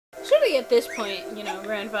Surely at this point, you know,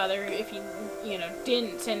 grandfather, if he, you know,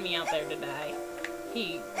 didn't send me out there to die,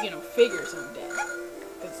 he, you know, figures I'm dead.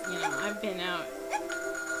 Because, you know, I've been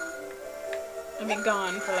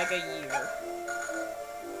gone for like a year.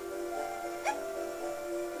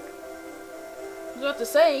 I was about to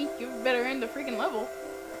say, you better end the freaking level.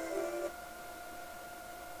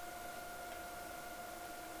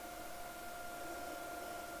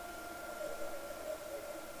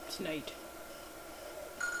 It's night.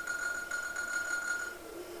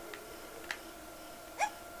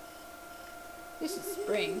 This is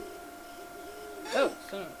spring. Oh,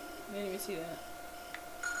 so I didn't even see that.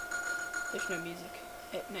 There's no music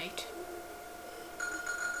at night.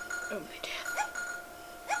 Oh my death.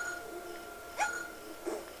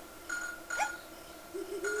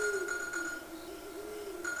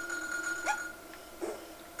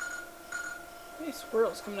 Hey,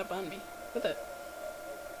 squirrels coming up on me. What the?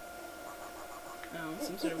 Oh,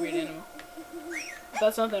 some sort of weird animal. I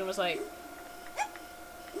thought something was like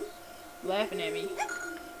laughing at me.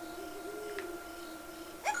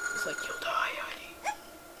 It's like, you'll die, Heidi.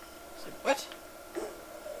 It's like, what?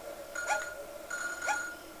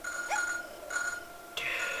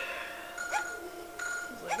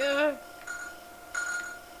 It's like,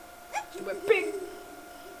 do a pig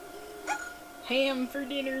ham for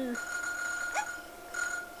dinner.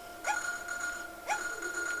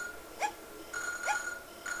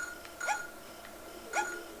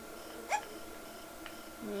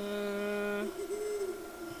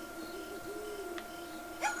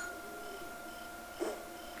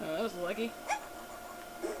 Oh, that was lucky.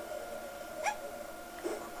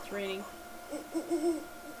 It's raining.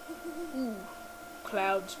 Ooh.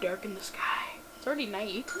 Clouds darken the sky. It's already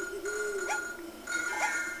night.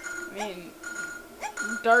 I mean,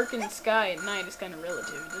 dark in the sky at night is kind of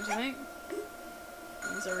relative, don't you think?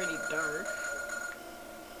 It's already dark.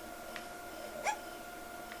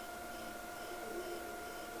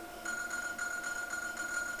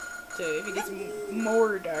 So if it gets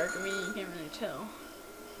more dark, I mean, you can't really tell.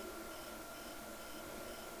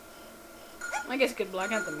 I guess it could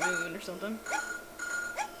block out the moon or something.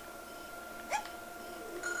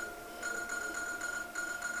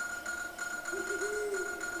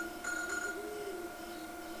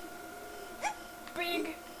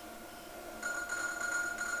 Big.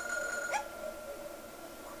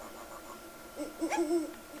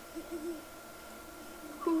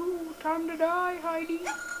 Ooh, time to die, Heidi.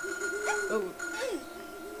 Oh.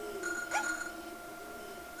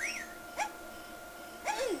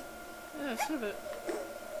 Yeah, son of it.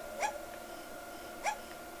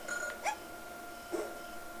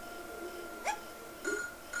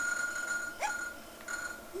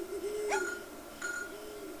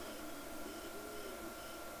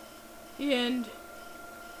 The end.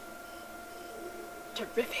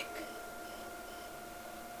 Terrific.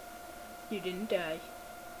 You didn't die.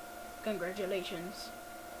 Congratulations.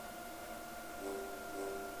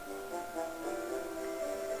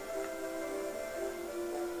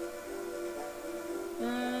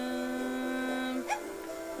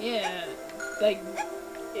 Yeah, like,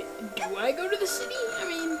 do I go to the city? I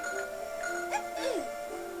mean,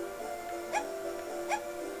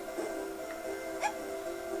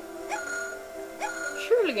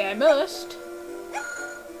 surely I must.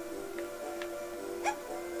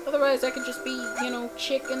 Otherwise, I could just be, you know,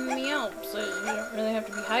 chick in the Alps. You don't really have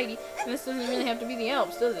to be Heidi. And this doesn't really have to be the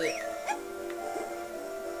Alps, does it?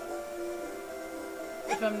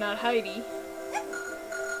 If I'm not Heidi.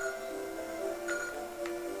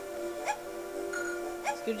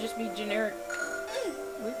 This could just be generic.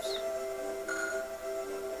 Whoops.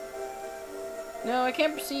 No, I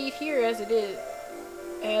can't proceed here as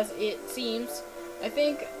it seems. I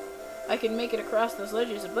think I can make it across those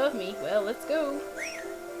ledges above me. Well, let's go.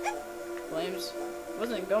 Flames.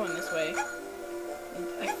 Wasn't going this way.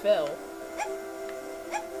 I fell.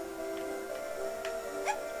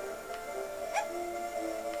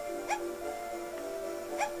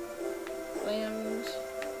 Flames.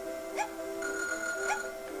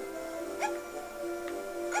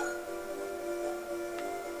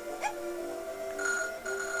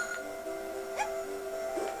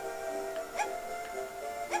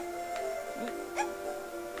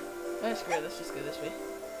 Ah, screw it, let's just go this way.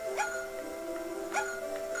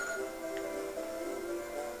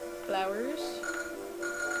 Flowers.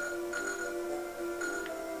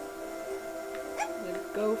 The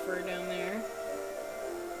gopher down there.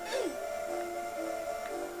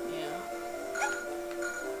 Yeah.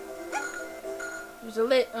 There's a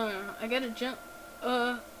I gotta jump,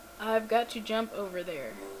 I've got to jump over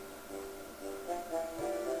there.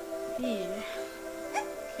 Yeah.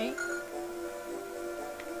 Okay.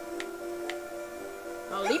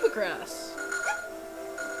 I'll leap across.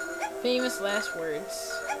 Famous last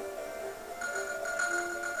words.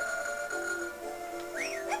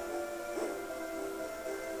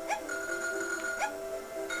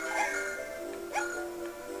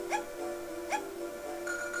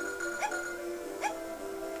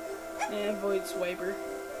 And void swiper.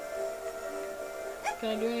 Can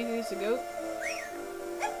I do anything as a goat?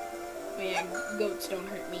 Oh yeah, goats don't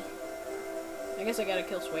hurt me. I guess I gotta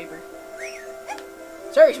kill Swiper.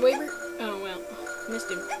 Sorry, Swiper! Oh well, missed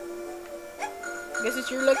him. Guess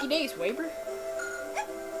it's your lucky day, Swiper.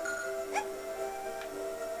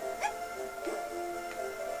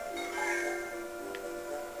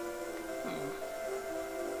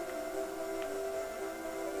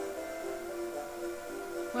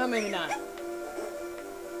 Well, maybe not.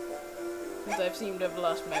 Since I've seemed to have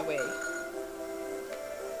lost my way.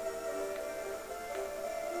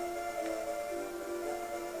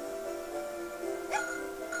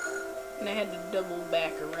 And I had to double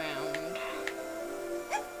back around.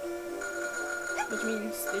 Which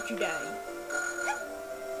means that you die.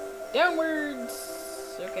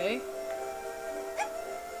 Downwards! Okay.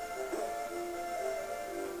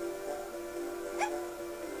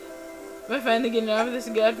 Am I finally getting off of this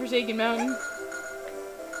godforsaken mountain?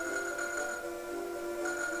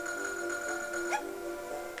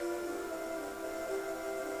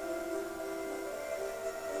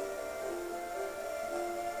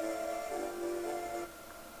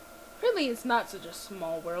 Really, it's not such a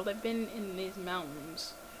small world. I've been in these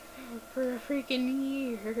mountains for a freaking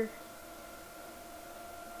year.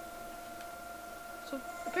 So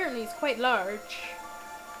apparently it's quite large.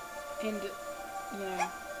 And, you know,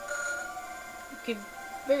 you could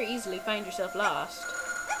very easily find yourself lost.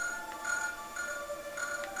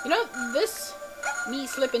 You know, this, me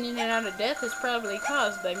slipping in and out of death is probably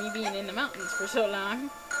caused by me being in the mountains for so long.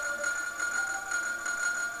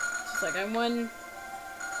 It's just like I'm one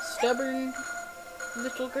stubborn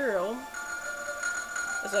little girl,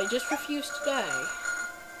 as I just refuse to die.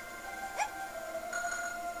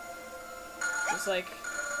 It's like,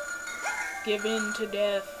 give in to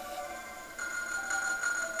death.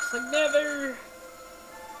 It's like, never!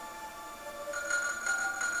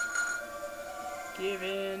 Give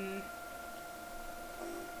in.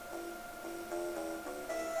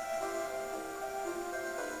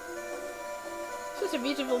 It's just a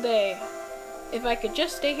beautiful day. If I could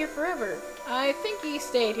just stay here forever. I think he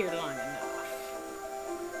stayed here long enough.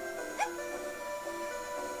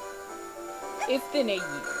 It's been a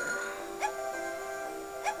year.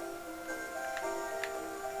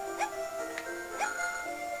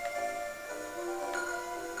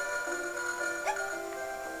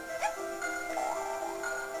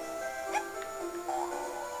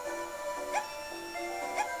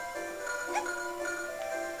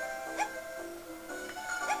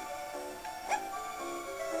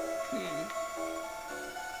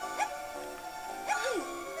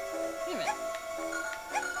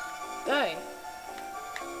 Die.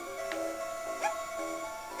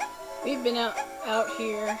 We've been out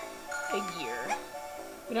here a year.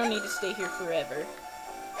 We don't need to stay here forever.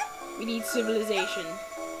 We need civilization.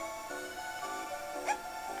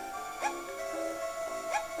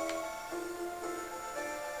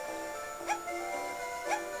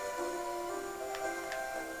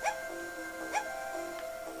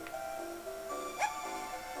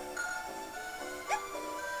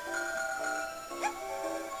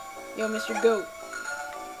 Yo, Mr. Goat.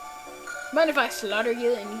 Mind if I slaughter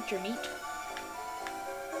you and eat your meat?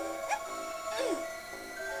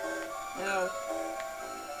 No.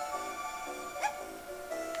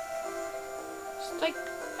 It's like,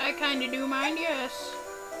 I kinda do mind, yes.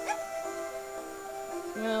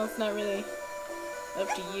 Well, it's not really up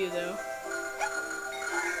to you, though.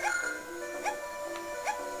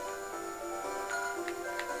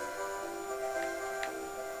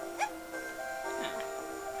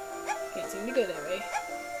 Can't seem to go that way.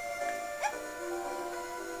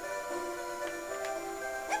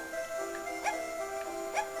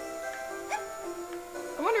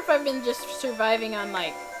 I wonder if I've been just surviving on,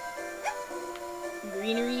 like,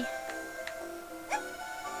 greenery.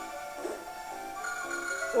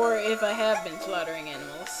 Or if I have been slaughtering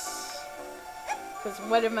animals. Because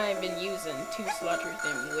what have I been using to slaughter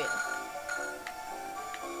them with?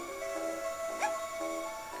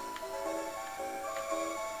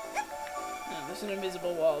 There's an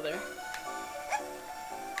invisible wall there.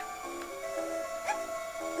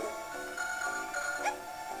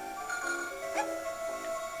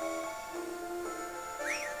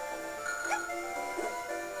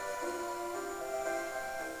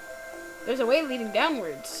 There's a way leading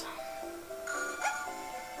downwards.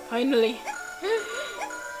 Finally.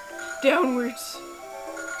 Downwards.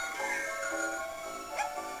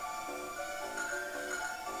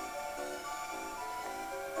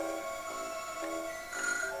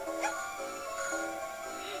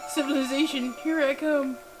 Civilization, here I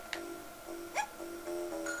come.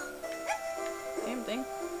 Damn thing.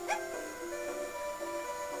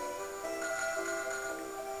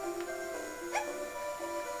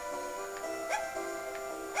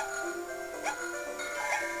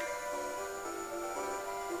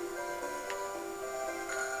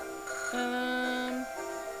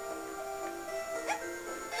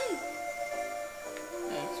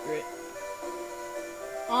 That's great.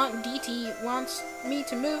 Aunt DT wants me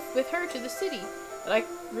to move with her to the city, but I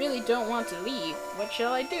really don't want to leave. What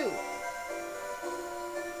shall I do?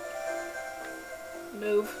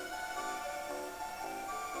 Move.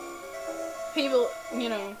 People, you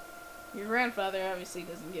know, your grandfather obviously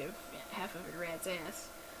doesn't give half of a rat's ass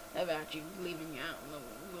about you leaving out in the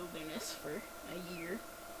wilderness for a year.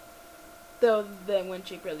 Though that one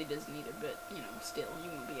chick really does need it, but, you know, still, you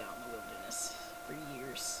won't be out in the wilderness for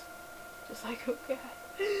years. Just like, oh god,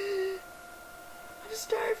 I'm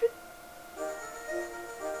starving.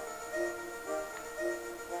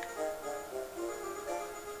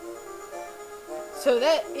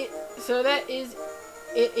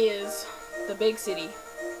 It is the big city.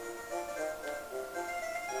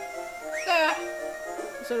 Ah,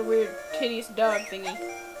 sort of weird, hideous dog thingy.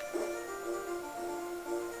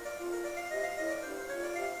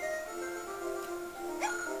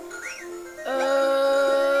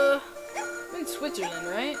 I'm in Switzerland,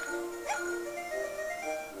 right?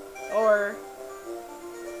 Or,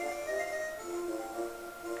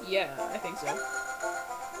 yeah, I think so.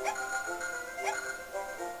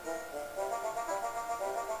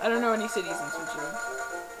 I don't know any cities in Switzerland.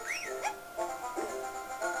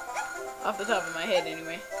 Off the top of my head,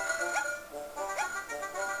 anyway.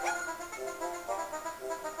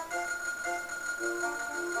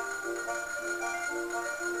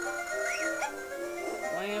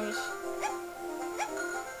 Lambs.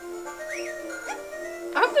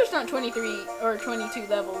 I hope there's not 23 or 22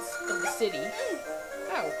 levels of the city.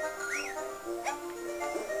 Oh.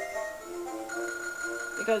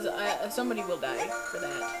 Because somebody will die for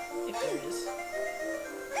that, if there is.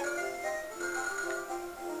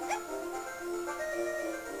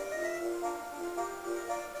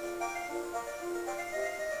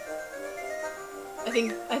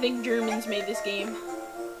 I think Germans made this game.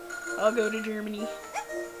 I'll go to Germany.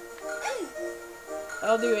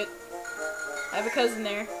 I'll do it. I have a cousin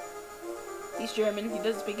there. He's German. He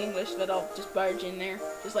doesn't speak English, but I'll just barge in there.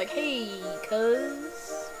 Just like, hey, cuz.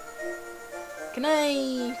 Can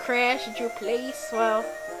I crash at your place? Well,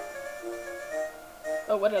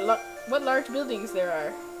 oh, what large buildings there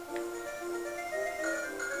are.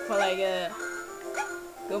 While I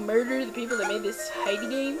go murder the people that made this Heidi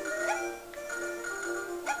game.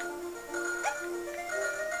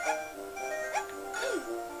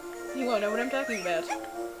 He won't know what I'm talking about.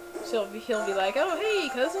 So he'll be like, oh, hey,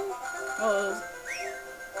 cousin. Well,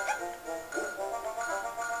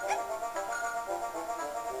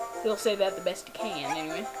 he'll say that the best he can,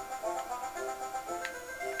 anyway.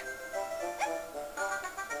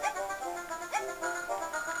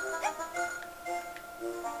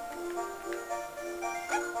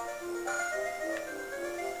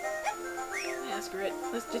 Yeah, screw it.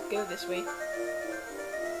 Let's just go this way.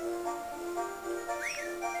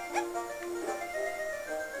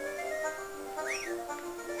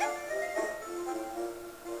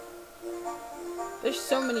 There's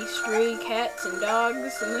so many stray cats and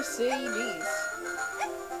dogs in this city, jeez.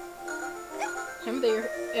 Haven't they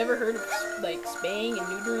ever heard of, like, spaying and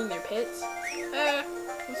neutering their pets? Ah,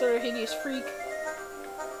 some sort of hideous freak.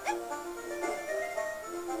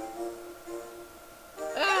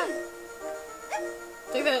 Ah!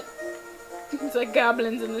 Take that. It's like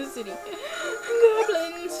goblins in this city.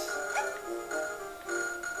 Goblins!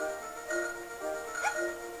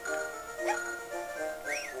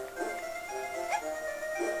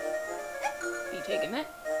 Taking that.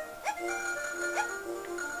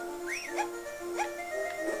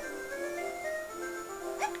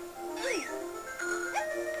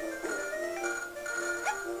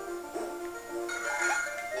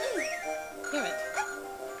 Damn it.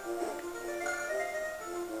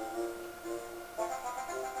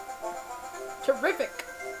 Terrific.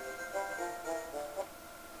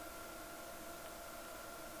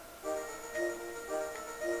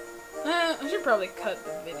 I should probably cut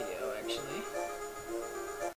the video, actually.